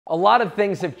A lot of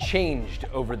things have changed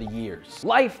over the years.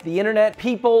 Life, the internet,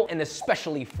 people, and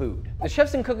especially food. The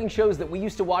chefs and cooking shows that we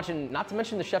used to watch, and not to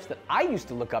mention the chefs that I used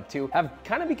to look up to, have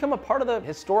kind of become a part of the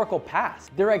historical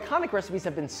past. Their iconic recipes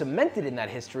have been cemented in that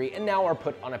history and now are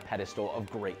put on a pedestal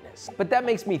of greatness. But that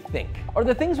makes me think, are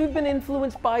the things we've been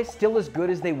influenced by still as good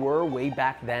as they were way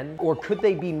back then? Or could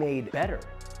they be made better?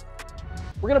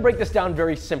 We're gonna break this down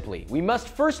very simply. We must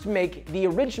first make the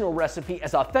original recipe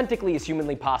as authentically as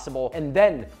humanly possible, and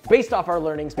then, based off our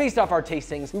learnings, based off our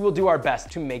tastings, we will do our best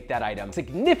to make that item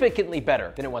significantly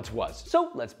better than it once was.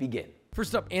 So let's begin.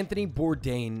 First up, Anthony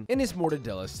Bourdain and his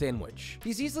mortadella sandwich.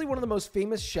 He's easily one of the most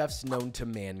famous chefs known to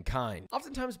mankind.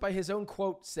 Oftentimes by his own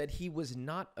quote said he was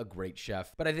not a great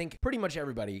chef, but I think pretty much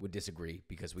everybody would disagree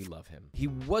because we love him. He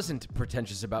wasn't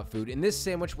pretentious about food, and this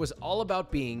sandwich was all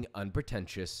about being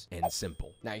unpretentious and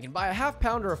simple. Now you can buy a half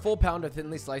pound or a full pound of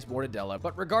thinly sliced mortadella,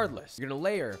 but regardless, you're gonna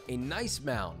layer a nice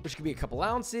mound, which could be a couple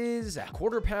ounces, a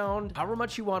quarter pound, however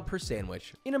much you want per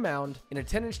sandwich, in a mound, in a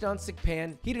 10-inch nonstick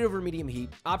pan, heated over medium heat.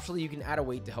 Optionally, you can add a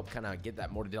weight to help kind of get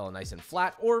that mortadella nice and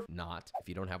flat, or not. If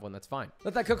you don't have one, that's fine.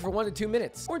 Let that cook for 1 to 2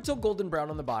 minutes, or until golden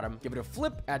brown on the bottom. Give it a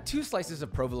flip, add 2 slices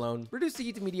of provolone, reduce the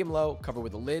heat to medium-low, cover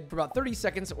with a lid for about 30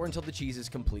 seconds or until the cheese is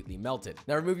completely melted.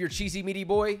 Now remove your cheesy meaty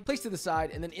boy, place to the side,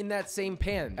 and then in that same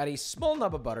pan, add a small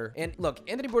nub of butter. And look,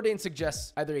 Anthony Bourdain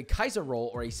suggests either a Kaiser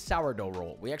roll or a sourdough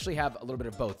roll. We actually have a little bit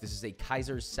of both. This is a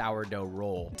Kaiser sourdough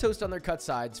roll. Toast on their cut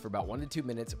sides for about 1 to 2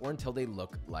 minutes or until they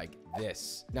look like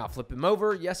this. Now flip them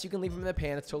over. Yes, you can leave them in the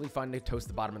pan. It's totally fine to toast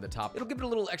the bottom and the top. It'll give it a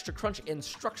little extra crunch and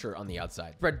structure on the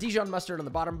outside. Spread Dijon mustard on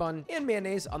the bottom bun and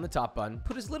mayonnaise on the top bun.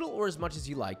 Put as little or as much as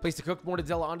you like. Place the cooked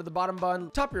mortadella onto the bottom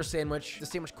bun. Top your sandwich. If the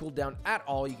sandwich cooled down at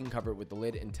all, you can cover it with the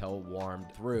lid until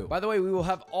warmed through. By the way, we will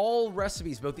have all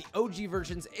recipes, both the OG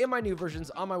versions and my new versions,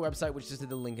 on my website, which is in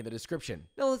the link in the description.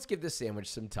 Now let's give this sandwich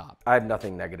some top. I have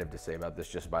nothing negative to say about this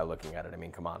just by looking at it. I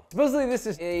mean, come on. Supposedly this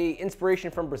is a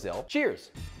inspiration from Brazil.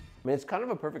 Cheers. I mean, it's kind of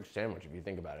a perfect sandwich if you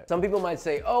think about it. Some people might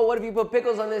say, oh, what if you put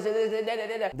pickles on this and this and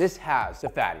da. This has the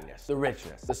fattiness, the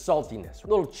richness, the saltiness, a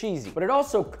little cheesy, but it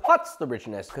also cuts the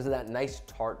richness because of that nice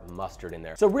tart mustard in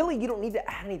there. So really, you don't need to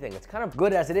add anything. It's kind of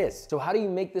good as it is. So how do you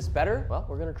make this better? Well,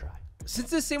 we're gonna try.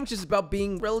 Since this sandwich is about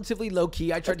being relatively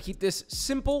low-key, I tried to keep this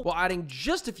simple while adding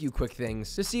just a few quick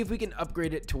things to see if we can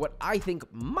upgrade it to what I think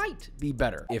might be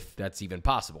better, if that's even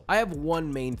possible. I have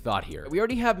one main thought here. We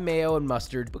already have mayo and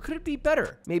mustard, but could it be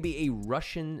better? Maybe a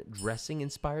Russian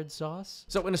dressing-inspired sauce?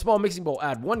 So in a small mixing bowl,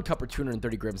 add 1 cup or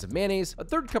 230 grams of mayonnaise, a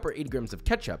 1/3 cup or 80 grams of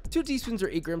ketchup, 2 teaspoons or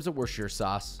 8 grams of Worcestershire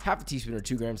sauce, half a teaspoon or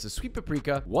 2 grams of sweet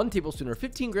paprika, 1 tablespoon or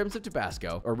 15 grams of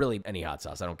Tabasco, or really any hot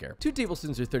sauce, I don't care, 2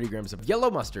 tablespoons or 30 grams of yellow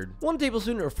mustard, 1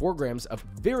 tablespoon or 4 grams of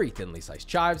very thinly sliced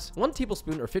chives, 1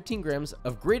 tablespoon or 15 grams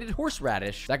of grated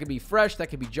horseradish. That could be fresh, that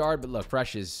could be jarred, but look,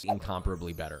 fresh is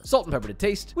incomparably better. Salt and pepper to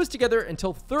taste. Whisk together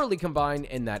until thoroughly combined,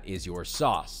 and that is your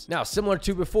sauce. Now, similar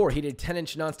to before, heat a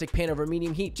 10-inch nonstick pan over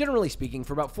medium heat. Generally speaking,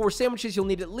 for about 4 sandwiches, you'll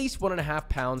need at least 1.5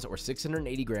 pounds or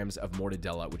 680 grams of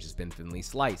mortadella, which has been thinly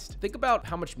sliced. Think about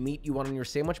how much meat you want on your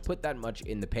sandwich, put that much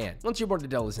in the pan. Once your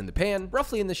mortadella is in the pan,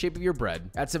 roughly in the shape of your bread,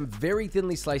 add some very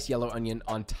thinly sliced yellow onion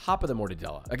on top of the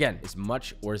mortadella. Again, as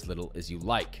much or as little as you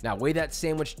like. Now weigh that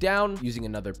sandwich down using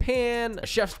another pan, a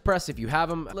chef's press if you have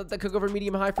them. Let that cook over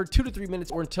medium-high for 2 to 3 minutes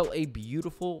or until a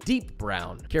beautiful deep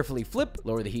brown. Carefully flip,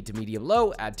 lower the heat to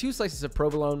medium-low, add 2 slices of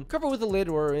provolone, cover with a lid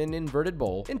or an inverted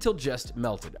bowl until just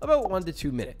melted, about 1 to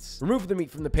 2 minutes. Remove the meat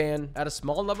from the pan, add a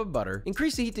small nub of butter,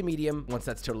 increase the heat to medium. Once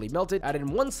that's totally melted, add in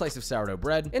 1 slice of sourdough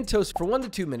bread and toast for 1 to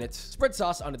 2 minutes. Spread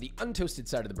sauce onto the untoasted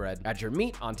side of the bread. Add your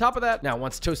meat on top of that. Now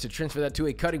once toasted, transfer that to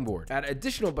a cutting board. Add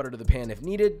additional butter to the pan if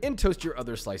needed, and toast your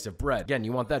other slice of bread. Again,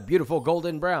 you want that beautiful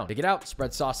golden brown. Take it out,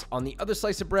 spread sauce on the other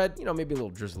slice of bread. You know, maybe a little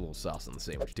drizzle, a little sauce on the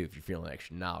sandwich too if you're feeling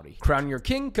extra naughty. Crown your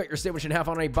king, cut your sandwich in half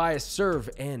on a bias, serve,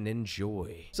 and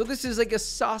enjoy. So this is like a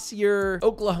saucier,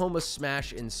 Oklahoma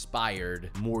Smash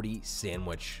inspired Morty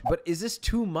sandwich. But is this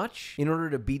too much in order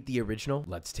to beat the original?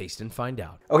 Let's taste and find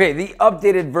out. Okay, the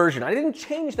updated version. I didn't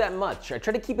change that much. I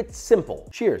tried to keep it simple.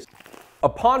 Cheers.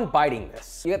 Upon biting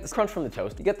this, you get the crunch from the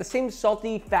toast, you get the same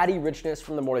salty, fatty richness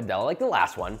from the mortadella like the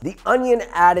last one. The onion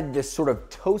added this sort of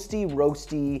toasty,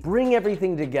 roasty, bring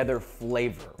everything together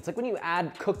flavor. It's like when you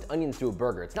add cooked onions to a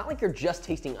burger. It's not like you're just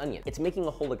tasting onion. It's making a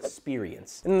whole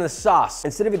experience. And then the sauce,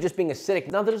 instead of it just being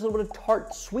acidic, now there's a little bit of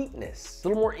tart sweetness. It's a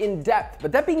little more in-depth.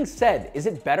 But that being said, is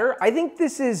it better? I think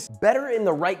this is better in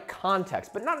the right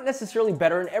context, but not necessarily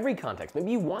better in every context. Maybe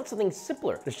you want something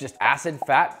simpler. There's just acid,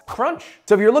 fat, crunch.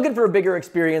 So if you're looking for a bigger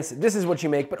experience, this is what you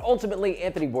make, but ultimately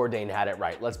Anthony Bourdain had it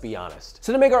right, let's be honest.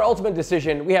 So to make our ultimate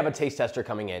decision, we have a taste tester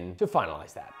coming in to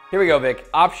finalize that. Here we go, Vic.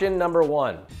 Option number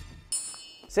 1.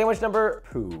 Sandwich number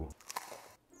 2.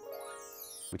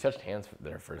 We touched hands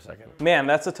there for a second. Man,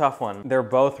 that's a tough one. They're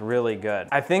both really good.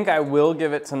 I think I will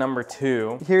give it to number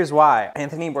 2. Here's why.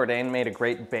 Anthony Bourdain made a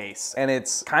great base, and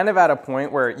it's kind of at a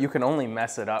point where you can only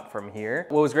mess it up from here.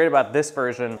 What was great about this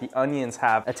version, the onions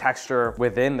have a texture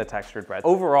within the textured bread.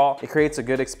 Overall, it creates a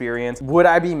good experience. Would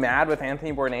I be mad with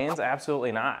Anthony Bourdain's?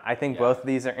 Absolutely not. I think both of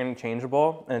these are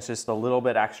interchangeable, and it's just a little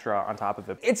bit extra on top of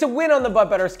it. It's a win on the but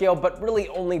better scale, but really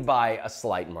only by a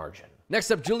slight margin. Next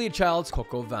up, Julia Child's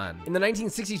coq au vin. In the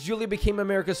 1960s, Julia became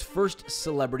America's first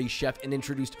celebrity chef and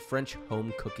introduced French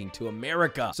home cooking to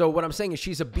America. So what I'm saying is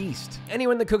she's a beast.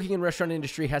 Anyone in the cooking and restaurant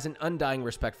industry has an undying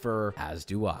respect for her, as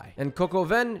do I. And coq au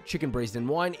vin, chicken braised in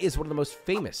wine, is one of the most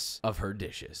famous of her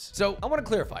dishes. So I want to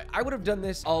clarify, I would have done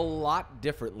this a lot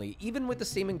differently, even with the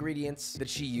same ingredients that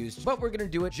she used, but we're gonna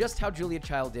do it just how Julia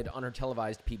Child did on her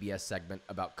televised PBS segment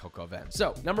about coq au vin.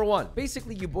 So, number 1,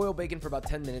 basically you boil bacon for about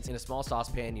 10 minutes in a small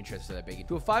saucepan, you transfer that bacon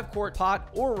to a 5-quart pot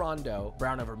or rondo,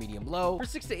 brown over medium low for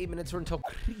 6 to 8 minutes or until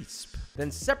crisp. Then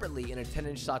separately in a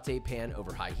 10-inch saute pan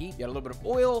over high heat, you add a little bit of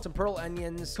oil, some pearl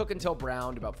onions, cook until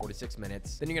browned, about 4 to 6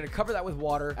 minutes. Then you're gonna cover that with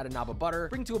water, add a knob of butter,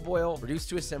 bring to a boil, reduce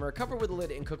to a simmer, cover with a lid,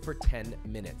 and cook for 10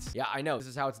 minutes. Yeah, I know, this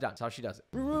is how it's done. It's how she does it.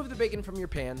 Remove the bacon from your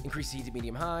pan, increase the heat to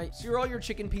medium-high, sear all your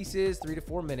chicken pieces 3 to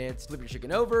 4 minutes, flip your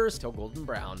chicken over until golden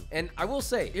brown. And I will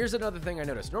say, here's another thing I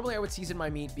noticed. Normally I would season my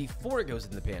meat before it goes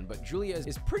in the pan, but Julia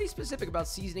is pretty specific about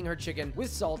seasoning her chicken with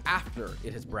salt after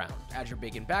it has browned. Add your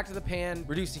bacon back to the pan,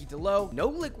 reduce the heat to low, no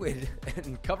liquid,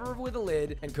 and cover with a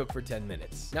lid and cook for 10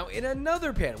 minutes. Now in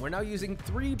another pan, we're now using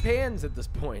 3 pans at this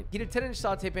point. Heat a 10-inch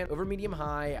saute pan over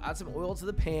medium-high, add some oil to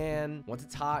the pan. Once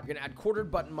it's hot, you're gonna add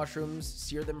quartered button mushrooms,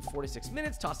 sear them for 4 to 6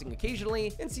 minutes, tossing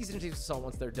occasionally, and season and taste with salt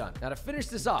once they're done. Now to finish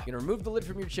this off, you're gonna remove the lid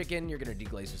from your chicken, you're gonna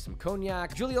deglaze with some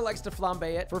cognac. Julia likes to flambe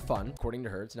it for fun. According to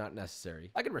her, it's not necessary.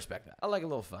 I can respect that. I like a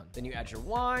little fun. Then you add your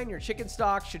wine, your chicken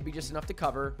stock should be just enough to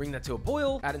cover. Bring that to a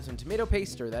boil, add in some tomato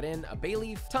paste, stir that in, a bay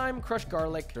leaf, thyme, crushed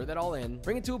garlic, stir that all in,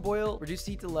 bring it to a boil, reduce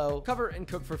the heat to low, cover and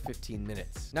cook for 15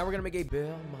 minutes. Now we're gonna make a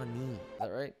beurre manie. Is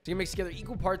that right? So you mix together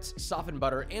equal parts softened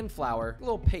butter and flour, a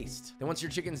little paste. Then once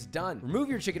your chicken's done, remove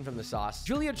your chicken from the sauce.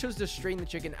 Julia chose to strain the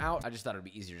chicken out. I just thought it'd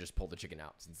be easier to just pull the chicken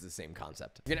out since it's the same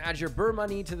concept. You're gonna add your beurre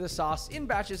manie to the sauce in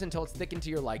batches until it's thickened to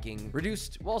your liking,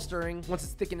 reduced while stirring once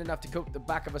it's thickened enough to coat the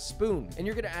back of a spoon. And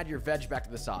you're gonna add your veg back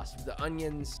to the sauce, the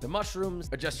onions, the mushrooms,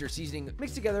 adjust your seasoning,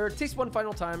 mix together, taste one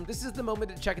final time. This is the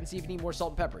moment to check and see if you need more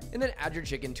salt and pepper. And then add your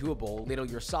chicken to a bowl, ladle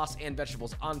your sauce and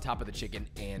vegetables on top of the chicken,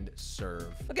 and serve.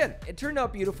 Again, it turned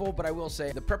out beautiful, but I will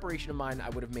say the preparation of mine, I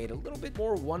would have made a little bit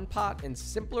more one pot and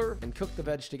simpler and cooked the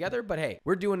veg together, but hey,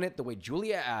 we're doing it the way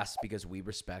Julia asked because we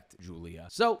respect Julia.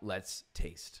 So let's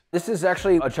taste. This is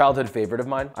actually a childhood favorite of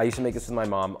mine. I used to make this with my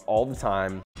mom all the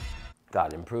time.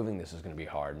 God, improving this is gonna be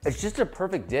hard. It's just a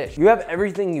perfect dish. You have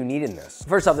everything you need in this.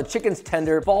 First off, the chicken's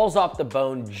tender, falls off the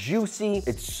bone, juicy,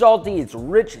 it's salty, it's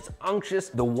rich, it's unctuous.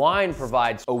 The wine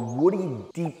provides a woody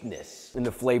deepness in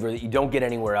the flavor that you don't get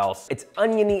anywhere else. It's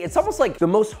oniony, it's almost like the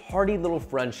most hearty little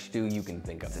French stew you can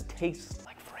think of. It tastes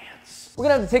like France. We're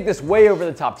gonna have to take this way over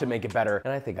the top to make it better,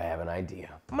 and I think I have an idea.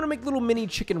 I'm gonna make little mini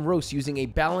chicken roasts using a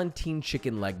Ballantine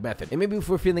chicken leg method. And maybe if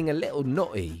we're feeling a little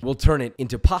naughty, we'll turn it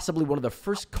into possibly one of the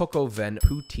first coq au vin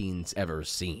poutines ever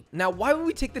seen. Now, why would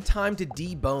we take the time to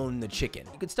debone the chicken?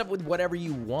 You can stuff it with whatever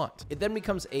you want. It then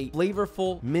becomes a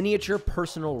flavorful, miniature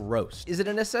personal roast. Is it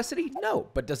a necessity? No.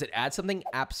 But does it add something?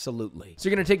 Absolutely. So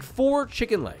you're gonna take 4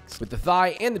 chicken legs with the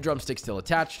thigh and the drumstick still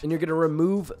attached, and you're gonna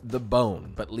remove the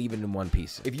bone, but leave it in one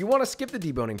piece. If you wanna skip the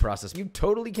deboning process, you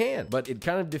totally can, but it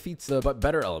kind of defeats the but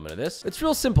better element of this. It's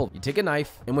real simple. You take a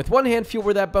knife and with one hand feel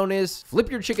where that bone is,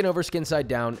 flip your chicken over skin side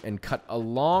down and cut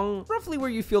along roughly where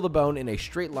you feel the bone in a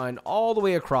straight line all the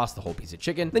way across the whole piece of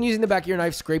chicken. Then using the back of your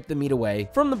knife, scrape the meat away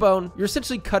from the bone. You're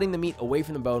essentially cutting the meat away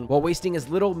from the bone while wasting as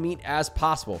little meat as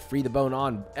possible. Free the bone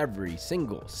on every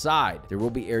single side. There will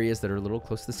be areas that are a little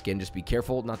close to the skin. Just be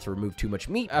careful not to remove too much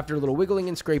meat. After a little wiggling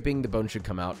and scraping, the bone should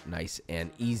come out nice and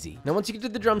easy. Now, once you get to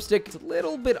the drumstick, it's a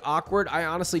little bit awkward. I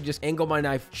honestly just angle my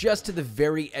knife just to the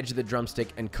very edge of the drumstick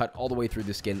and cut all the way through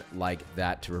the skin like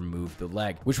that to remove the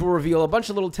leg, which will reveal a bunch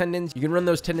of little tendons. You can run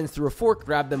those tendons through a fork,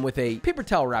 grab them with a paper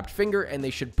towel wrapped finger, and they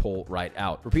should pull right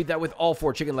out. Repeat that with all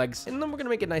 4 chicken legs, and then we're gonna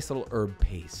make a nice little herb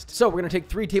paste. So we're gonna take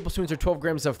 3 tablespoons or 12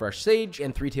 grams of fresh sage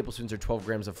and 3 tablespoons or 12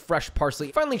 grams of fresh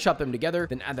parsley, finely chop them together,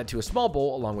 then add that to a small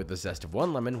bowl along with the zest of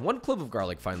 1 lemon, 1 clove of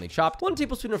garlic finely chopped, 1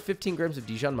 tablespoon or 15 grams of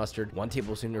Dijon mustard, 1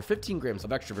 tablespoon or 15 grams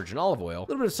of extra virgin olive oil, a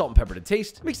little bit of salt and pepper to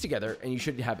taste, mix together, and you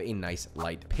should have a nice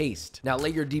light paste. Now lay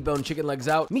your deboned chicken legs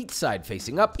out, meat side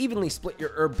facing up, evenly split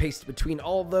your herb paste between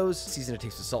all of those, season a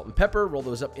taste with salt and pepper, roll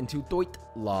those up into thoit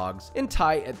logs, and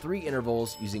tie at 3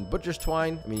 intervals using butcher's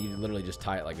twine. I mean, you can literally just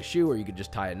tie it like a shoe, or you could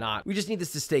just tie a knot. We just need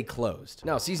this to stay closed.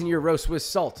 Now season your roast with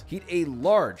salt. Heat a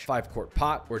large 5-quart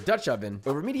pot or Dutch oven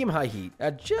over medium-high heat.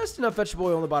 Add just enough vegetable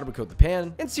oil on the bottom to coat the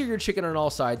pan, and sear your chicken on all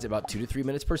sides about 2 to 3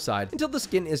 minutes per side until the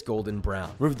skin is golden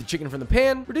brown. Remove the chicken from the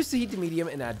pan, reduce the heat to medium,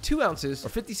 and add 2 ounces or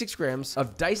 56 grams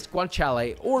of diced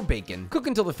guanciale or bacon. Cook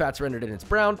until the fat's rendered and it's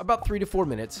brown, about 3 to 4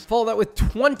 minutes. Follow that with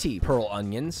 20 pearl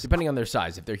onions, depending on their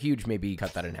size. If they're huge, maybe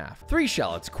cut that in half. 3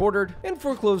 shallots quartered, and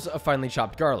 4 cloves of finely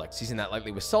chopped garlic. Season that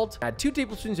lightly with salt. Add 2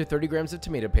 tablespoons or 30 grams of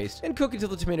tomato paste, and cook until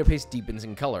the tomato paste deepens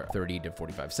in color, 30 to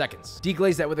 45 seconds.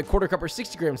 Deglaze that with a 1/4 cup or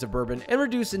 60 grams of bourbon, and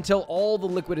reduce until all the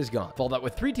liquid is gone. Follow that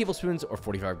with 3 tablespoons or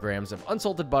 45 grams of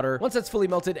unsalted butter. Once that's fully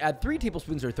melted, add 3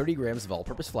 tablespoons or 30 grams of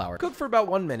all-purpose flour. Cook for about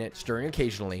 1 minute, stirring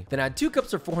occasionally. Then add 2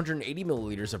 cups or 480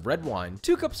 milliliters of red wine,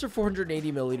 2 cups or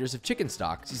 480 milliliters of chicken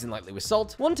stock, season lightly with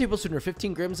salt, 1 tablespoon or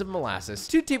 15 grams of molasses,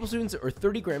 2 tablespoons or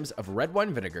 30 grams of red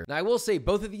wine vinegar. Now I will say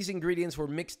both of these ingredients were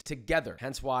mixed together,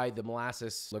 hence why the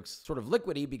molasses looks sort of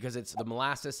liquidy, because it's the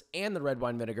molasses and the red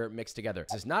wine vinegar mixed together.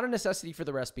 This is not a necessity for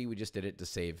the recipe, we just did it to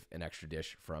save an extra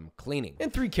dish from cleaning.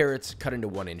 And 3 carrots cut into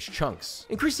 1-inch chunks.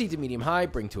 Increase the heat to medium-high,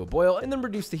 bring to a boil, and then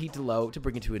reduce the heat to low to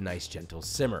bring it to a nice gentle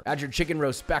simmer. Add your chicken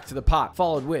roast back to the pot,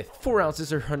 followed with 4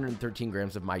 ounces or 113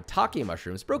 grams of maitake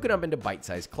mushrooms broken up into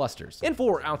bite-sized clusters, and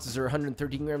 4 ounces or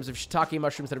 113 grams of shiitake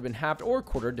mushrooms that have been halved or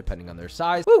quartered depending on their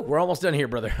size. Woo, we're almost done here,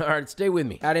 brother. All right, stay with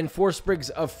me. Add in 4 sprigs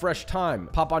of fresh thyme,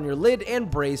 pop on your lid, and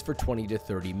braise for 20 to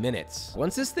 30 minutes.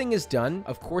 Once this thing is done,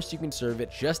 of course you can serve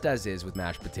it just as is with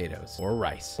mashed potatoes or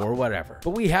rice or whatever,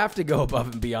 but we have to go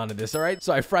above and beyond this, all right?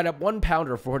 So I fried up 1 pound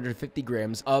or 450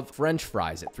 grams of French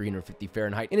fries at 350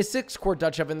 Fahrenheit in a 6-quart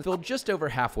Dutch oven filled just over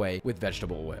halfway with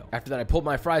vegetable oil. After that, I pulled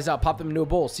my fries out, popped them into a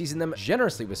bowl, seasoned them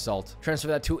generously with salt, transfer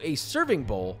that to a serving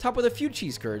bowl, top with a few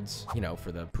cheese curds, you know,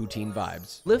 for the poutine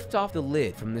vibes. Lift off the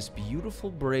lid from this beautiful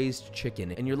braised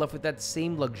chicken, and you're left with that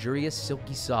same luxurious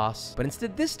silky sauce, but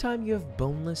instead this time you have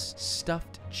boneless,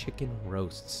 stuffed chicken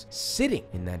roasts sitting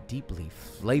in that deeply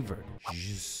flavored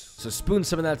juice. So spoon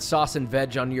some of that sauce and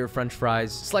veg onto your French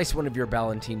fries, slice one of your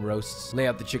Ballantine roasts, lay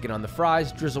out the chicken on the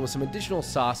fries, drizzle with some additional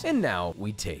sauce, and now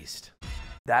we taste.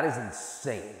 That is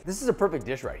insane. This is a perfect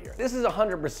dish right here. This is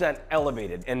 100%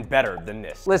 elevated and better than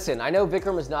this. Listen, I know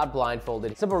Vikram is not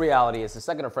blindfolded. Simple reality is the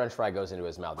second a French fry goes into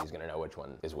his mouth, he's gonna know which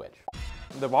one is which.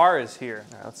 The bar is here.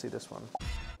 All right, let's see this one.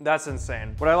 That's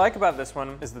insane. What I like about this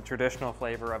one is the traditional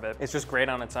flavor of it. It's just great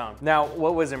on its own. Now,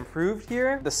 what was improved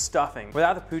here, the stuffing.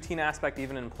 Without the poutine aspect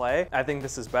even in play, I think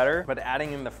this is better, but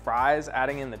adding in the fries,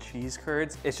 adding in the cheese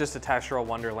curds, it's just a textural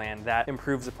wonderland that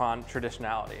improves upon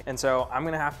traditionality. And so I'm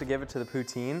gonna have to give it to the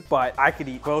poutine, but I could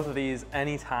eat both of these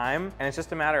anytime, and it's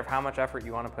just a matter of how much effort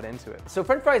you wanna put into it. So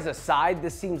French fries aside,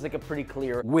 this seems like a pretty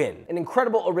clear win. An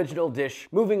incredible original dish.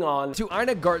 Moving on to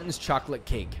Ina Garten's chocolate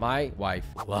cake. My wife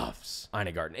loves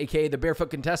Ina Garten, aka the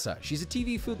Barefoot Contessa. She's a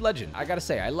TV food legend. I gotta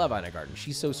say, I love Ina Garten.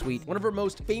 She's so sweet. One of her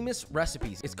most famous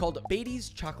recipes is called Beatty's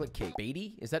chocolate cake.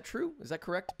 Beatty? Is that true? Is that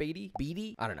correct? Beatty?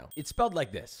 Beatty? I don't know. It's spelled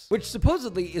like this, which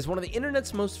supposedly is one of the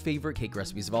internet's most favorite cake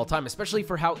recipes of all time, especially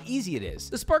for how easy it is.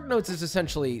 The spark notes is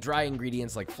essentially dry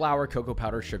ingredients like flour, cocoa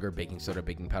powder, sugar, baking soda,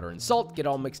 baking powder, and salt, get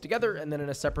all mixed together, and then in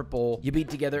a separate bowl, you beat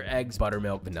together eggs,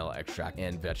 buttermilk, vanilla extract,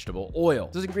 and vegetable oil.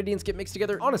 Those ingredients get mixed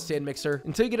together on a stand mixer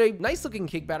until you get a nice looking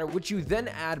cake batter, which you then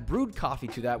add brewed coffee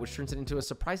to that, which turns it into a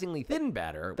surprisingly thin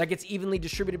batter that gets evenly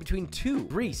distributed between 2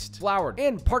 greased, floured,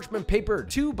 and parchment papered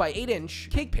 2 by 8-inch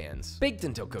cake pans, baked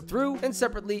until cooked through, and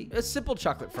separately a simple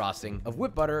chocolate frosting of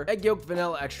whipped butter, egg yolk,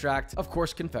 vanilla extract, of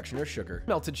course confectioner's sugar,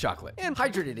 melted chocolate, and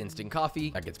hydrated instant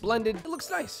coffee that gets blended. It looks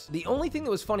nice. The only thing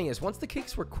that was funny is once the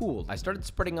cakes were cooled, I started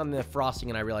spreading on the frosting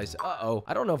and I realized, uh-oh,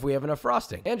 I don't know if we have enough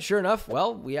frosting. And sure enough,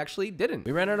 well, we actually didn't.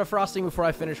 We ran out of frosting before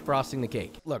I finished frosting the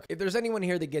cake. Look, if there's anyone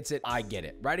here that gets it, I get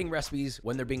it. Writing recipes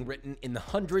when they're being written in the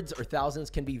hundreds or thousands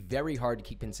can be very hard to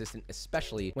keep consistent,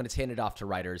 especially when it's handed off to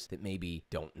writers that maybe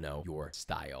don't know your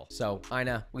style. So,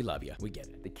 Ina, we love you. We get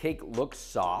it. the cake looks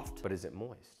soft, but is it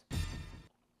moist?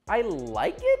 I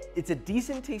like it. It's a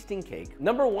decent tasting cake.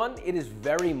 Number one, it is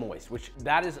very moist, which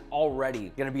that is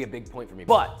already gonna be a big point for me.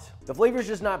 But the flavor is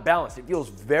just not balanced. It feels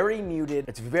very muted.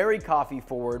 It's very coffee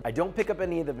forward. I don't pick up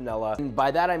any of the vanilla. And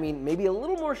by that, I mean maybe a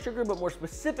little more sugar, but more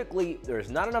specifically, there's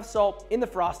not enough salt in the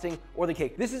frosting or the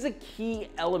cake. This is a key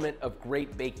element of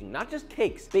great baking, not just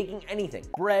cakes, baking anything.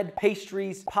 Bread,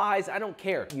 pastries, pies, I don't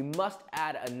care. You must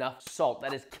add enough salt.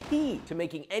 That is key to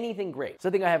making anything great. So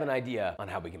I think I have an idea on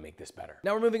how we can make this better.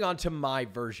 Now remove moving on to my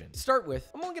version. To start with,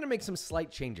 I'm only gonna make some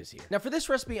slight changes here. Now for this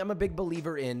recipe, I'm a big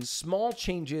believer in small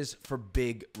changes for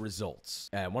big results.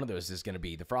 And one of those is gonna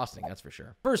be the frosting, that's for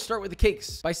sure. First, start with the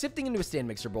cakes. By sifting into a stand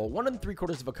mixer bowl, 1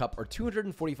 3/4 of a cup or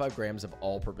 245 grams of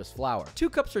all-purpose flour, 2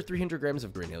 cups or 300 grams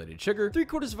of granulated sugar,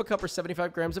 3/4 of a cup or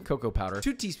 75 grams of cocoa powder,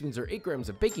 2 teaspoons or 8 grams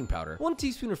of baking powder, 1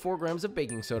 teaspoon or 4 grams of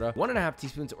baking soda, 1.5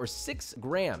 teaspoons or 6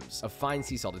 grams of fine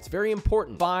sea salt. It's very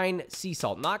important. Fine sea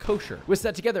salt, not kosher. Whisk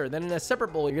that together. Then in a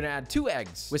separate bowl, you're gonna add 2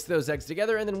 eggs. Whisk those eggs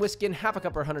together and then whisk in half a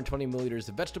cup or 120 milliliters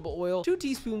of vegetable oil, 2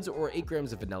 teaspoons or 8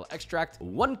 grams of vanilla extract,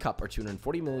 1 cup or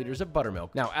 240 milliliters of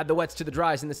buttermilk. Now add the wets to the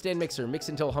dries in the stand mixer. Mix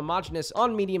until homogeneous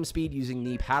on medium speed using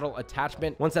the paddle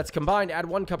attachment. Once that's combined, add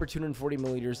 1 cup or 240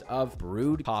 milliliters of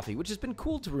brewed coffee, which has been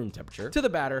cooled to room temperature, to the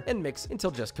batter and mix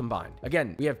until just combined.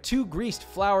 Again, we have 2 greased,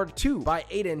 floured 2 by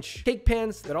 8 inch cake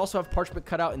pans that also have parchment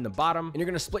cut out in the bottom, and you're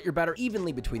gonna split your batter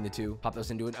evenly between the 2. Pop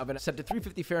those into an oven set to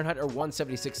 350 Fahrenheit or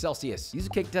 176 Celsius. Use a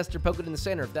cake tester, poke it in the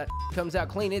center. If that comes out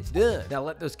clean, it's done. Now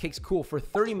let those cakes cool for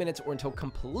 30 minutes or until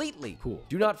completely cool.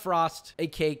 Do not frost a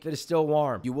cake that is still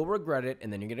warm. You will regret it,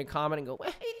 and then you're gonna comment and go, well,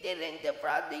 it didn't, the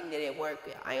frosting didn't work.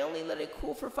 I only let it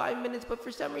cool for 5 minutes, but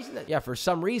for some reason, yeah, for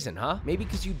some reason, huh? Maybe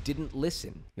because you didn't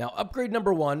listen. Now, upgrade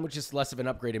number 1, which is less of an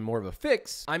upgrade and more of a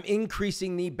fix, I'm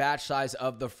increasing the batch size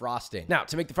of the frosting. Now,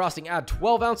 to make the frosting, add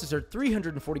 12 ounces or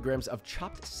 340 grams of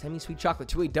chopped semi-sweet chocolate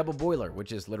to a double boiler,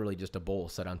 which is literally just a bowl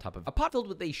set on top of a pot filled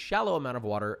with a shallow amount of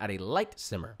water at a light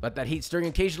simmer. Let that heat stirring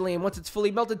occasionally, and once it's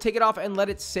fully melted, take it off and let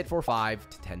it sit for 5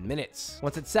 to 10 minutes.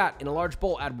 Once it's sat in a large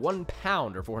bowl, add 1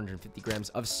 pound or 450 grams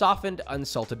of softened,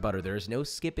 unsalted butter. There is no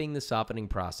skipping the softening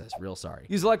process. Real sorry.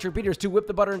 Use electric beaters to whip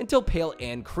the butter until pale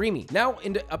and creamy. Now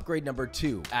into upgrade number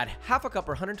 2. Add half a cup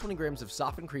or 120 grams of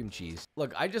softened cream cheese.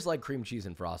 Look, I just like cream cheese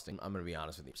and frosting. I'm gonna be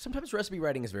honest with you. Sometimes recipe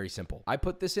writing is very simple. I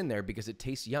put this in there because it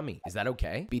tastes yummy. Is that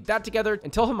okay? Beat that together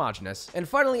until homogeneous. And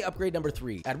finally, upgrade number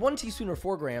 3. Add 1 teaspoon or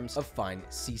 4 grams of fine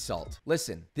sea salt.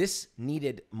 Listen, this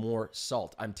needed more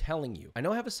salt. I'm telling you. I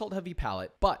know I have a salt-heavy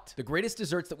palate, but the greatest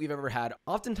desserts that we've ever had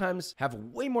oftentimes have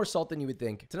way more salt than you would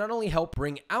think to not only help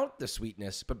bring out the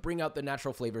sweetness, but bring out the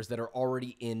natural flavors that are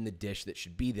already in the dish that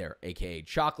should be there, aka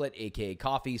chocolate, aka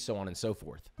coffee, so on and so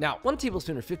forth. Now, 1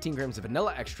 tablespoon or 15 grams of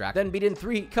vanilla extract, then beat in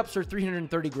 3 cups or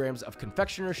 330 grams of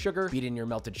confectioner's sugar, beat in your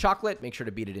melted chocolate, make sure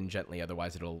to beat it in gently,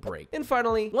 otherwise it'll break. And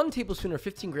finally, 1 tablespoon or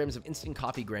 15 grams of instant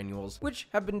coffee granules, which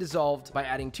have been dissolved by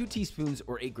adding 2 teaspoons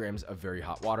or 8 grams of very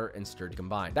hot water and stirred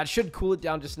combined. That should cool it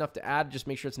down just enough to add, just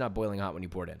make sure it's not boiling hot when you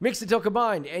pour it in. Mix until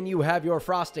combined, and you have your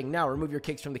frosting. Now remove your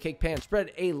cakes from the cake pan,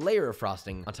 spread a layer of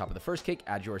frosting on top of the first cake,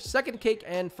 add your second cake,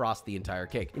 and frost the entire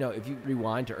cake. You know, if you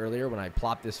rewind to earlier when I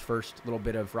plopped this first little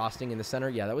bit of frosting in the center,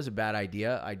 yeah, that was a bad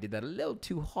idea. I did that a little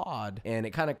too hard, and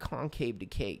it kind of concaved the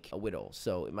cake a whittle,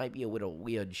 so it might be a little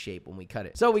weird shape when we cut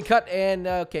it. So we cut, and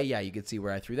okay, yeah, you can see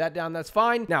where I threw that down. That's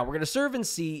fine. Now we're gonna serve and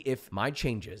see if my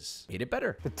changes made it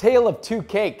better. The tale of 2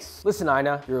 cakes. Listen,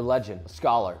 Ina, you're a legend, a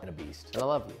scholar, and a beast, and I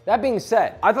love you. That being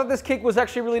said, I thought this cake was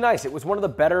actually really nice. It was one of the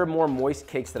better, more moist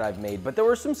cakes that I've made, but there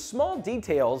were some small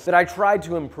details that I tried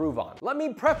to improve on. Let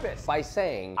me preface by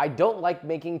saying I don't like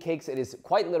making cakes. It is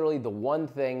quite literally the one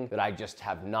thing that I just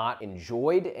have not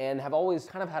enjoyed and have always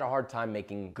kind of had a hard time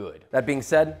making good. That being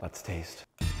said, let's taste.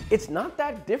 It's not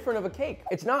that different of a cake.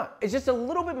 It's not. It's just a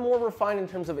little bit more refined in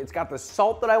terms of it's got the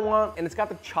salt that I want and it's got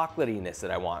the chocolatiness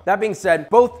that I want. That being said,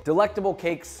 both delectable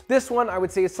cakes. This one I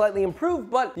would say is slightly improved,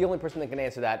 but the only person that can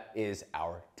answer that is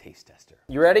our taste tester.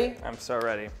 You ready? I'm so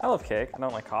ready. I love cake. I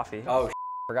don't like coffee. Oh,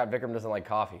 forgot Vikram doesn't like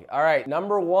coffee. All right,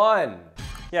 number 1.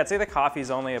 Yeah, I'd say the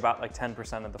coffee's only about like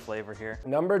 10% of the flavor here.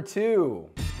 Number 2.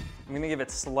 I'm gonna give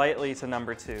it slightly to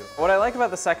number 2. What I like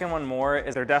about the second one more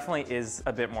is there definitely is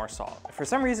a bit more salt. For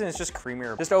some reason, it's just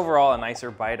creamier. Just overall a nicer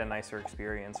bite, a nicer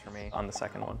experience for me on the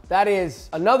second one. That is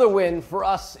another win for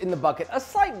us in the bucket, a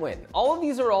slight win. All of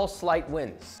these are all slight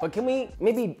wins, but can we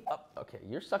maybe, okay,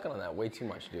 you're sucking on that way too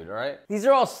much, dude, all right? These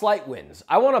are all slight wins.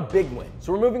 I want a big win.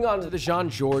 So we're moving on to The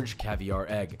Jean-Georges caviar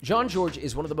egg. Jean-Georges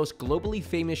is one of the most globally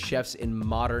famous chefs in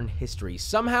modern history.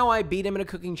 Somehow I beat him in a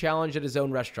cooking challenge at his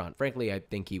own restaurant. Frankly, I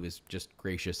think he was just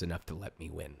gracious enough to let me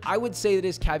win. I would say that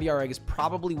his caviar egg is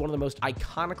probably one of the most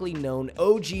iconically known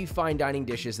OG fine dining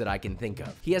dishes that I can think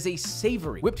of. He has a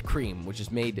savory whipped cream, which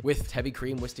is made with heavy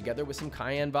cream whisked together with some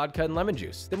cayenne vodka and lemon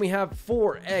juice. Then we have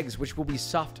 4 eggs, which will be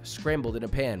soft scrambled in a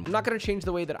pan. I'm not gonna change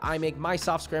the way that I make my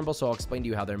soft scramble, so I'll explain to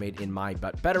you how they're made in my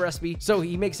but better recipe. So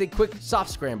he makes a quick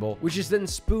soft scramble, which is then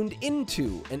spooned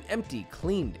into an empty,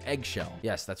 cleaned eggshell.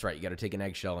 Yes, that's right. You gotta take an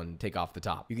eggshell and take off the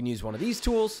top. You can use one of these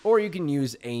tools, or you can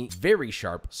use a very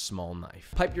sharp, small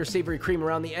knife. Pipe your savory cream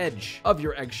around the edge of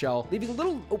your eggshell, leaving a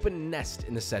little open nest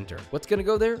in the center. What's gonna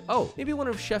go there? Oh, maybe one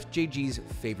of Chef JG's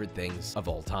favorite things of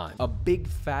all time. A big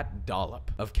fat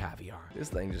dollop of caviar. This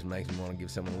thing just makes me want to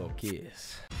give someone a little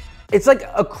kiss. It's like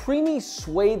a creamy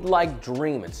suede-like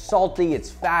dream. It's salty, it's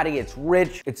fatty, it's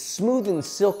rich, it's smooth and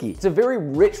silky. It's a very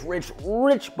rich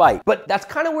bite, but that's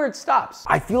kind of where it stops.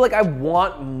 I feel like I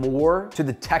want more to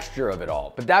the texture of it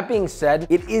all. But that being said,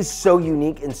 it is so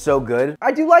unique and so good.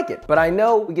 I do like it, but I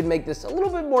know we can make this a little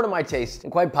bit more to my taste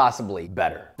and quite possibly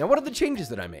better. Now, what are the changes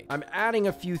that I made? I'm adding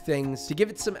a few things to give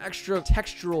it some extra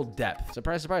textural depth.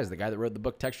 Surprise, surprise, the guy that wrote the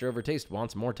book Texture Over Taste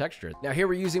wants more texture. Now here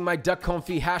we're using my duck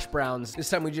confit hash browns. This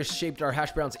time we just shaped our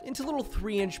hash browns into little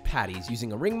 3-inch patties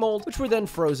using a ring mold, which were then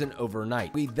frozen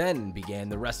overnight. We then began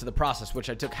the rest of the process, which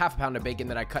I took half a pound of bacon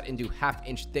that I cut into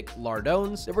 1/2-inch thick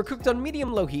lardones that were cooked on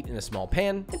medium-low heat in a small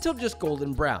pan until just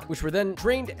golden brown, which were then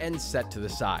drained and set to the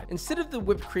side. Instead of the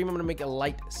whipped cream, I'm gonna make a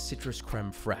light citrus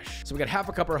creme fraiche. So we got half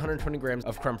a cup or 120 grams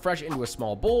of creme fraiche into a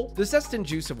small bowl, the zest and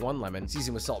juice of 1 lemon,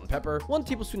 seasoned with salt and pepper, 1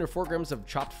 tablespoon or 4 grams of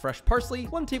chopped fresh parsley,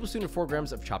 1 tablespoon or 4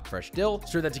 grams of chopped fresh dill.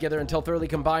 Stir that together until thoroughly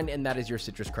combined, and that is your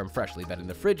citrus creme fraiche. Leave that in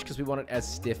the fridge because we want it as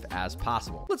stiff as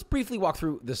possible. Let's briefly walk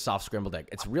through the soft scrambled egg.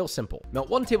 It's real simple. Melt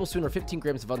 1 tablespoon or 15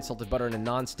 grams of unsalted butter in a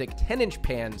non-stick 10-inch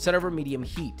pan set over medium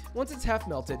heat. Once it's half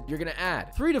melted, you're gonna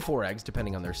add 3 to 4 eggs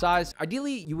depending on their size.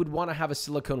 Ideally, you would want to have a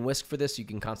silicone whisk for this so you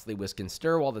can constantly whisk and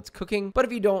stir while that's cooking, but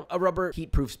if you don't, a rubber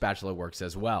heat-proof spatula works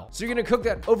as well. So you're gonna cook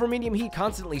that over medium heat,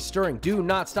 constantly stirring. Do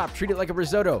not stop. Treat it like a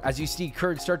risotto. As you see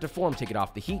curds start to form, take it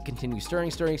off the heat, continue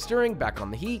stirring, back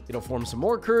on the heat. It'll form some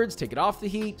more curds, take it off the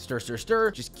heat,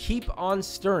 stir. Just keep on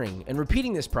stirring and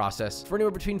repeating this process for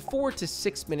anywhere between 4 to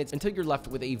 6 minutes until you're left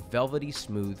with a velvety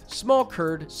smooth, small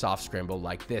curd soft scramble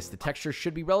like this. The texture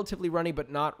should be relatively runny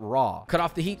but not raw. Cut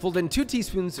off the heat, fold in 2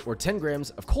 teaspoons or 10 grams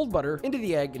of cold butter into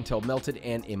the egg until melted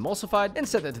and emulsified, and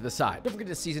set that to the side. Don't forget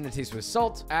to season and taste with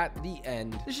salt at the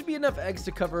end. There should be enough eggs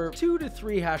to cover 2 to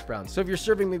 3 hash browns. So if you're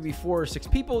serving maybe 4 or 6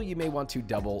 people, you may want to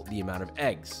double the amount of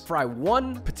eggs. Fry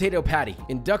 1 potato patty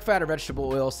in duck fat or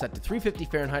vegetable oil set to 350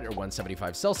 Fahrenheit or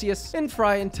 175 Celsius, and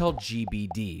fry until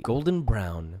GBD, golden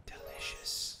brown,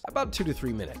 delicious. About 2 to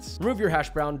 3 minutes. Remove your hash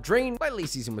brown, drain, lightly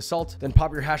season with salt, then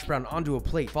pop your hash brown onto a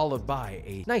plate, followed by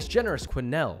a nice generous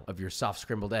quenelle of your soft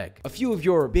scrambled egg, a few of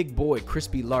your big boy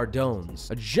crispy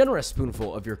lardones, a generous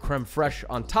spoonful of your creme fraiche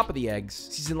on top of the eggs,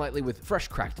 season lightly with fresh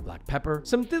cracked black pepper,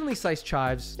 some thinly sliced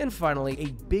chives, and finally a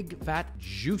big fat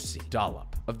juicy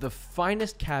dollop of the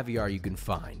finest caviar you can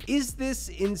find. Is this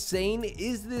insane?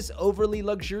 Is this overly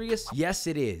luxurious? Yes,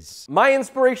 it is. My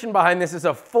inspiration behind this is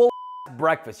a full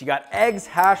breakfast. You got eggs,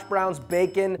 hash browns,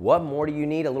 bacon. What more do you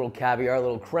need? A little caviar, a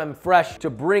little creme fraiche to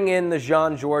bring in the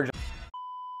Jean-Georges.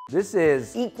 This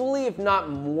is equally, if not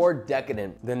more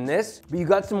decadent than this, but you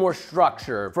got some more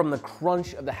structure from the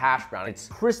crunch of the hash brown. It's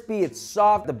crispy, it's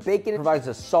soft, the bacon provides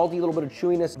a salty little bit of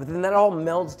chewiness, but then that all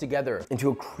melds together into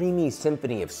a creamy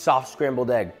symphony of soft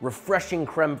scrambled egg, refreshing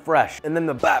creme fraiche, and then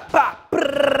the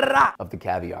of the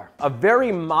caviar. A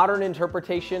very modern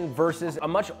interpretation versus a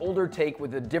much older take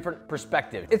with a different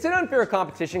perspective. It's an unfair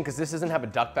competition because this doesn't have a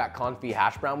duck fat confit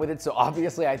hash brown with it, so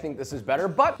obviously I think this is better,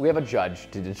 but we have a judge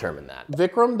to determine that.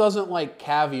 Vikram doesn't like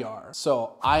caviar,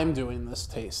 so I'm doing this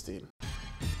tasting.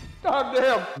 God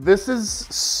damn. This is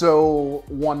so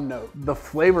one note. The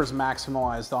flavor's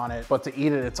maximalized on it, but to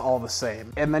eat it, it's all the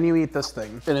same. And then you eat this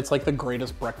thing, and it's like the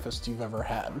greatest breakfast you've ever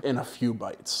had in a few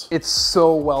bites. It's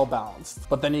so well balanced.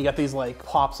 But then you get these like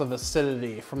pops of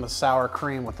acidity from the sour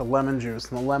cream with the lemon juice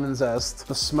and the lemon zest,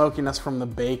 the smokiness from the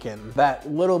bacon,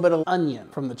 that little bit of onion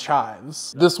from the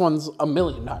chives. This one's a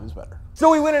million times better. So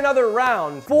we win another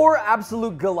round. 4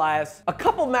 absolute Goliaths, a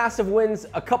couple massive wins,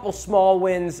 a couple small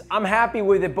wins. I'm happy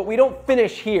with it, but we don't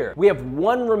finish here. We have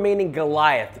 1 remaining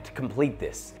Goliath to complete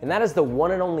this, and that is the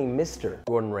one and only Mr.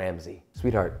 Gordon Ramsay.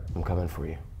 Sweetheart, I'm coming for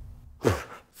you.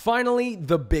 Finally,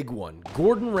 the big one,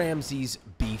 Gordon Ramsay's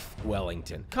beef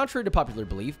Wellington. Contrary to popular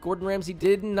belief, Gordon Ramsay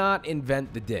did not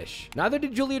invent the dish. Neither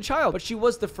did Julia Child, but she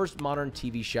was the first modern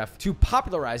TV chef to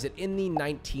popularize it in the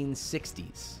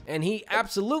 1960s. And he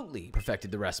absolutely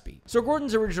perfected the recipe. So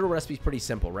Gordon's original recipe is pretty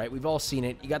simple, right? We've all seen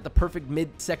it. You got the perfect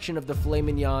midsection of the filet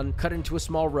mignon, cut into a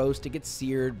small roast, it gets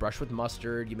seared, brushed with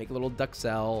mustard, you make a little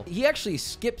duxelle. He actually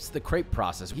skips the crepe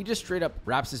process. He just straight up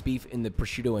wraps his beef in the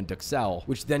prosciutto and duxelle,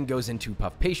 which then goes into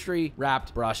puff pastry,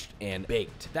 wrapped, brushed, and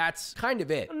baked. That's kind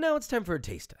of it. Now it's time for a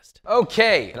taste test.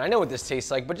 Okay, and I know what this tastes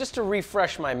like, but just to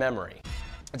refresh my memory.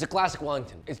 It's a classic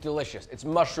Wellington. It's delicious. It's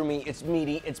mushroomy, it's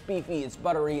meaty, it's beefy, it's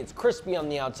buttery, it's crispy on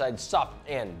the outside, soft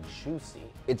and juicy.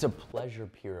 It's a pleasure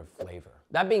pure of flavor.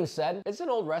 That being said, it's an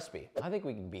old recipe. I think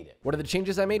we can beat it. What are the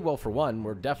changes I made? Well, for one,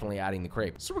 we're definitely adding the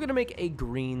crepe. So we're gonna make a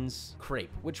greens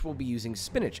crepe, which will be using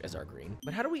spinach as our green.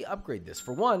 But how do we upgrade this?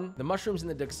 For one, the mushrooms in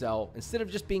the duxelle, instead of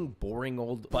just being boring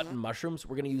old button mushrooms,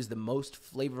 we're gonna use the most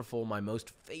flavorful, my most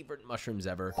favorite mushrooms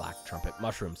ever, black trumpet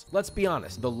mushrooms. Let's be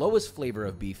honest, the lowest flavor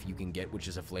of beef you can get, which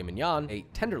is a filet mignon, a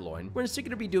tenderloin, we're instead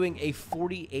gonna be doing a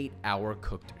 48-hour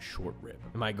cooked short rib.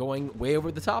 Am I going way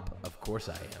over the top? Of course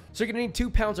I am. So you're gonna need 2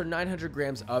 pounds or 900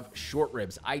 grams of short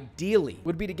ribs. Ideally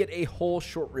would be to get a whole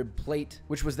short rib plate,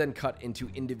 which was then cut into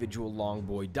individual long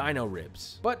boy dino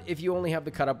ribs. But if you only have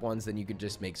the cut up ones, then you can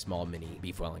just make small mini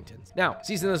beef Wellingtons. Now,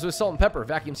 season those with salt and pepper,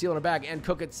 vacuum seal in a bag, and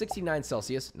cook at 69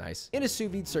 Celsius, nice, in a sous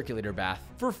vide circulator bath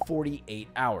for 48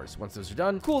 hours. Once those are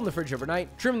done, cool in the fridge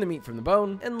overnight, trim the meat from the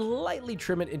bone, and lightly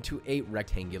trim it into a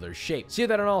rectangular shape. Sear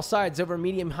that on all sides over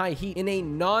medium-high heat in a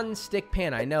non-stick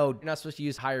pan. I know you're not supposed to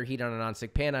use higher heat on a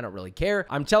non-stick pan. I don't really care.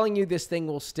 I'm telling you, this thing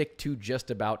will stick to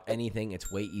just about anything.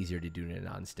 It's way easier to do in a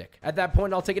non-stick. At that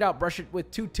point, I'll take it out, brush it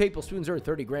with 2 tablespoons or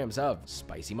 30 grams of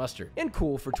spicy mustard, and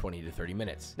cool for 20 to 30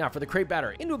 minutes. Now for the crepe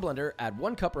batter, into a blender, add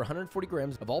 1 cup or 140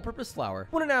 grams of all-purpose flour,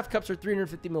 1.5 cups or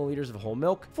 350 milliliters of whole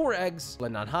milk, 4 eggs,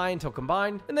 blend on high until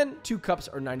combined, and then 2 cups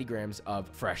or 90 grams of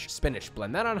fresh spinach.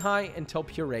 Blend that on high until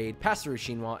pureed, pass through a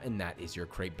chinois, and that is your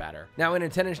crepe batter. Now in a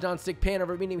 10-inch non-stick pan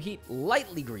over medium heat,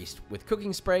 lightly greased with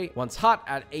cooking spray. Once hot,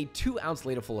 add a 2-ounce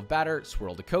ladle full of batter,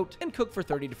 swirl to coat, and cook for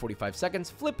 30 to 45 seconds.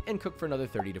 Flip and cook for another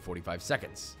 30 to 45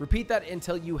 seconds. Repeat that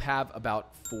until you have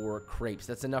about 4 crepes.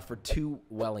 That's enough for 2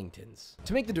 Wellingtons.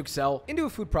 To make the duxelle, into a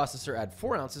food processor, add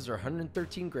 4 ounces or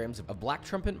 113 grams of black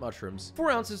trumpet mushrooms,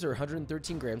 4 ounces or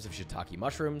 113 grams of shiitake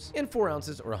mushrooms, and 4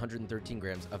 ounces or 113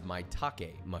 grams of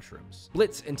maitake mushrooms.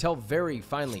 Blitz until very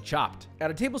finely chopped.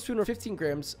 Add a tablespoon or 15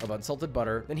 grams of unsalted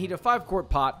butter, then heat a 5-quart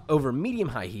pot over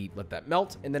medium-high heat. Let that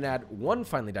melt, and then add 1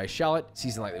 finely diced shallot,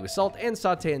 season lightly with salt, and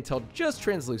saute until just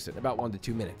translucent, about 1 to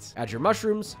 2 minutes. Add your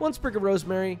mushrooms, 1 sprig of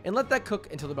rosemary, and let that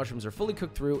cook until the mushrooms are fully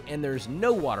cooked through and there's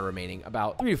no water remaining,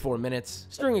 about 3 to 4 minutes,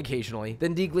 stirring occasionally.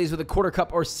 Then deglaze with a 1/4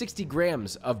 cup or 60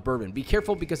 grams of bourbon. Be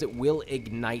careful because it will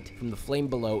ignite from the flame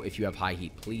below if you have high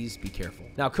heat. Please be careful.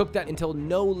 Now cook that until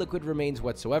no liquid remains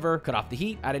whatsoever. Cut off the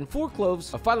heat, add in 4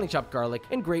 cloves of finely chopped garlic,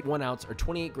 and grate 1 ounce or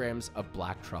 28 grams of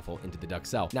black truffle into the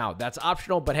duxelle. Now that's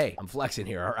optional, but hey, I'm flexing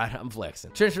here, all right? I'm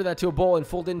flexing. Transfer that to a bowl and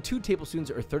fold in 2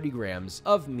 tablespoons or 30 grams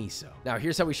of miso. Now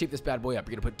here's how we shape this bad boy up.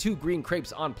 You're gonna put 2 green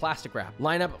crepes on plastic wrap.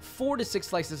 Line up 4 to 6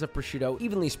 slices of prosciutto.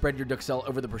 Evenly spread your duxelle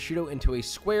over the prosciutto into a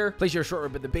square. Place your short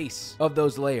rib at the base of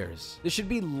those layers. This should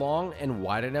be long and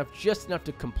wide enough, just enough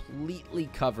to completely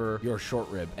cover your short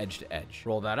rib edge to edge.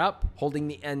 Roll that up, holding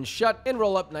the ends shut, and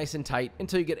roll up nice and tight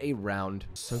until you get a round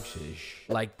sausage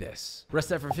like this. Rest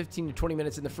that for 15 to 20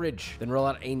 minutes in the fridge. Then roll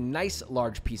out a nice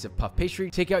large piece of puff pastry.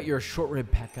 Take out your short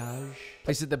rib package.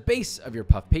 Place it at the base of your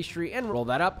puff pastry and roll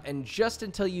that up, and just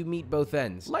until you meet both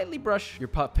ends. Lightly brush your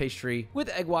puff pastry with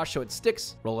egg wash so it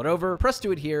sticks. Roll it over, press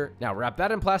to adhere. Now wrap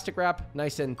that in plastic wrap,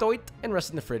 nice and tight, and rest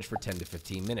in the fridge for 10 to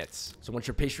 15 minutes. So once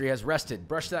your pastry has rested,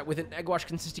 brush that with an egg wash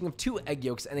consisting of 2 egg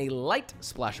yolks and a light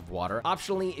splash of water.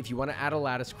 Optionally, if you want to add a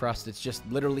lattice crust, it's just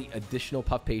literally additional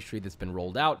puff pastry that's been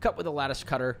rolled out, cut with a lattice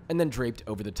cutter, and then draped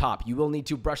over the top. You will need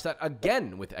to brush that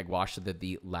again with egg wash so that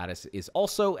the lattice is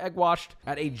also egg washed.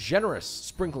 Add a generous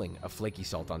sprinkling of flaky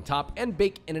salt on top, and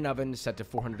bake in an oven set to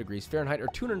 400 degrees Fahrenheit or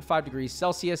 205 degrees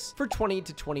Celsius for 20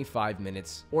 to 25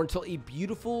 minutes, or until a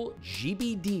beautiful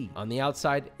GBD on the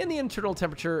outside, and the internal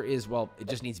temperature is, well, it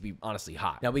just needs to be honestly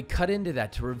hot. Now we cut into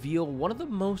that to reveal one of the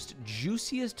most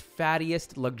juiciest,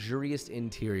 fattiest, luxurious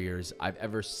interiors I've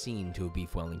ever seen to a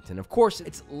beef Wellington. Of course,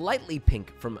 it's lightly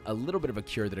pink from a little bit of a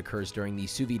cure that occurs during the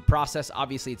sous vide process.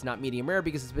 Obviously, it's not medium rare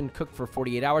because it's been cooked for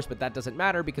 48 hours, but that doesn't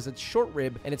matter because it's short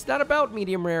rib, and it's not about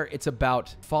medium rare, it's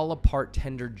about fall apart,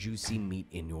 tender, juicy meat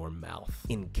in your mouth,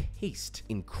 encased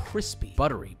in crispy,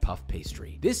 buttery puff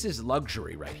pastry. This is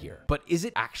luxury right here. But is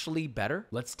it actually better?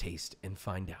 Let's taste and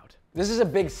find out. This is a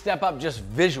big step up just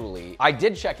visually. I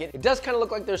did check it. It does kind of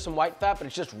look like there's some white fat, but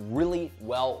it's just really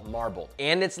well marbled.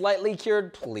 And it's lightly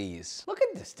cured, please. Look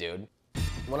at this, dude.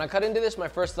 When I cut into this, my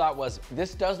first thought was,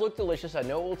 this does look delicious. I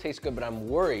know it will taste good, but I'm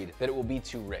worried that it will be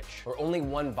too rich, or only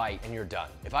 1 bite and you're done.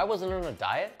 If I wasn't on a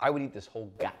diet, I would eat this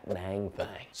whole goddamn thing.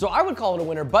 So I would call it a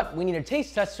winner, but we need a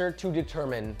taste tester to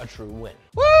determine a true win.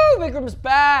 Woo, Vikram's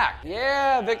back.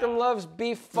 Yeah, Vikram loves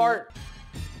beef fart.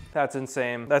 That's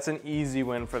insane. That's an easy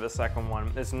win for the second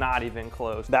one. It's not even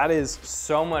close. That is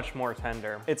so much more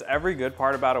tender. It's every good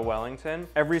part about a Wellington.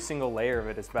 Every single layer of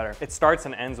it is better. It starts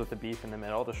and ends with the beef in the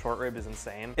middle. The short rib is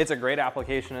insane. It's a great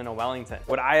application in a Wellington.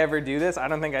 Would I ever do this? I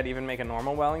don't think I'd even make a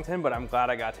normal Wellington, but I'm glad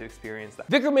I got to experience that.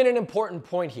 Vicar made an important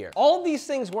point here. All of these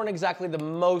things weren't exactly the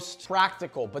most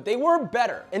practical, but they were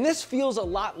better. And this feels a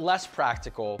lot less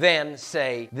practical than,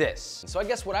 say, this. So I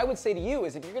guess what I would say to you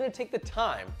is if you're gonna take the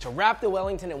time to wrap the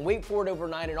Wellington and wait for it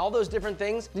overnight and all those different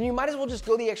things, then you might as well just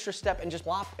go the extra step and just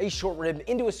plop a short rib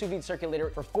into a sous vide circulator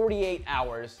for 48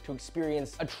 hours to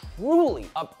experience a truly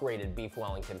upgraded beef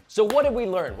Wellington. So what did we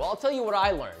learn? Well, I'll tell you what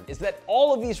I learned is that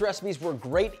all of these recipes were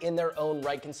great in their own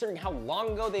right, considering how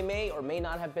long ago they may or may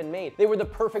not have been made. They were the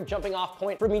perfect jumping off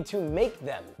point for me to make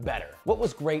them better. What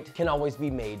was great can always be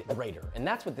made greater, and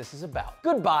that's what this is about.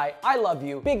 Goodbye, I love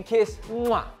you, big kiss,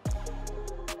 mwah.